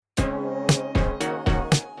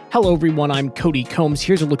Hello everyone, I'm Cody Combs.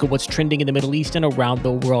 Here's a look at what's trending in the Middle East and around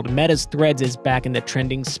the world. Meta's Threads is back in the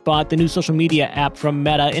trending spot. The new social media app from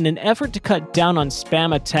Meta, in an effort to cut down on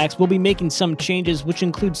spam attacks, will be making some changes, which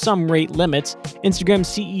include some rate limits. Instagram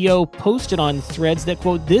CEO posted on Threads that,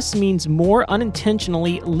 quote, "This means more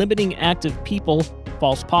unintentionally limiting active people,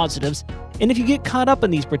 false positives. And if you get caught up in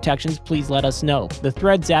these protections, please let us know." The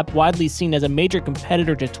Threads app, widely seen as a major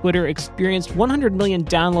competitor to Twitter, experienced 100 million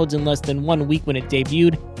downloads in less than 1 week when it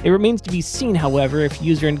debuted. It remains to be seen, however, if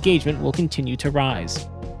user engagement will continue to rise.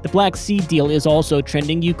 The Black Sea deal is also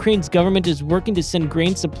trending. Ukraine's government is working to send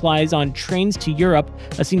grain supplies on trains to Europe,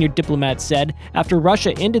 a senior diplomat said, after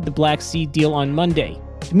Russia ended the Black Sea deal on Monday.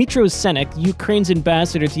 Dmytro Senik, Ukraine's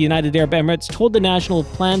ambassador to the United Arab Emirates, told the national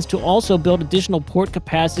of plans to also build additional port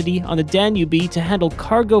capacity on the Danube to handle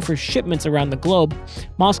cargo for shipments around the globe.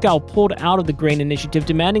 Moscow pulled out of the grain initiative,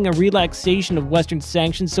 demanding a relaxation of Western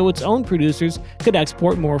sanctions so its own producers could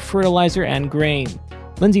export more fertilizer and grain.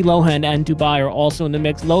 Lindsay Lohan and Dubai are also in the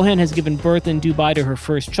mix. Lohan has given birth in Dubai to her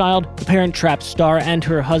first child. The Parent Trap star and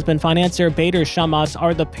her husband, financier Bader Shammas,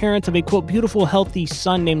 are the parents of a, quote, "beautiful, healthy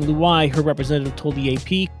son named Luai," her representative told the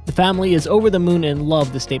AP. The family is over the moon in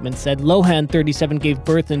love, the statement said. Lohan, 37, gave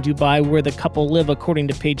birth in Dubai, where the couple live, according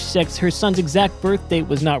to Page 6. Her son's exact birth date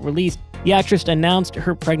was not released. The actress announced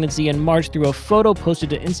her pregnancy in March through a photo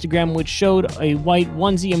posted to Instagram, which showed a white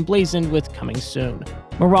onesie emblazoned with "coming soon."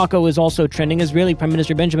 Morocco is also trending. Israeli Prime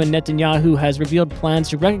Minister Benjamin Netanyahu has revealed plans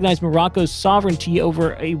to recognize Morocco's sovereignty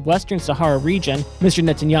over a Western Sahara region. Mr.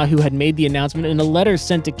 Netanyahu had made the announcement in a letter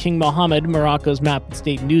sent to King Mohammed. Morocco's Map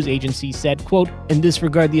State news agency said, quote, "In this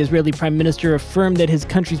regard, the Israeli Prime Minister affirmed that his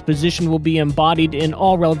country's position will be embodied in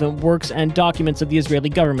all relevant works and documents of the Israeli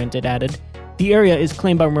government," it added. The area is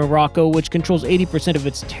claimed by Morocco, which controls 80% of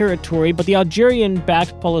its territory, but the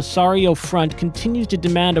Algerian-backed Polisario Front continues to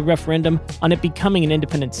demand a referendum on it becoming an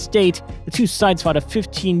independent state. The two sides fought a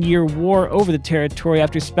 15-year war over the territory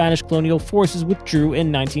after Spanish colonial forces withdrew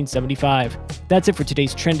in 1975. That's it for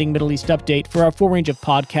today's Trending Middle East update. For our full range of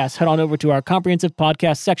podcasts, head on over to our comprehensive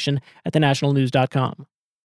podcast section at thenationalnews.com.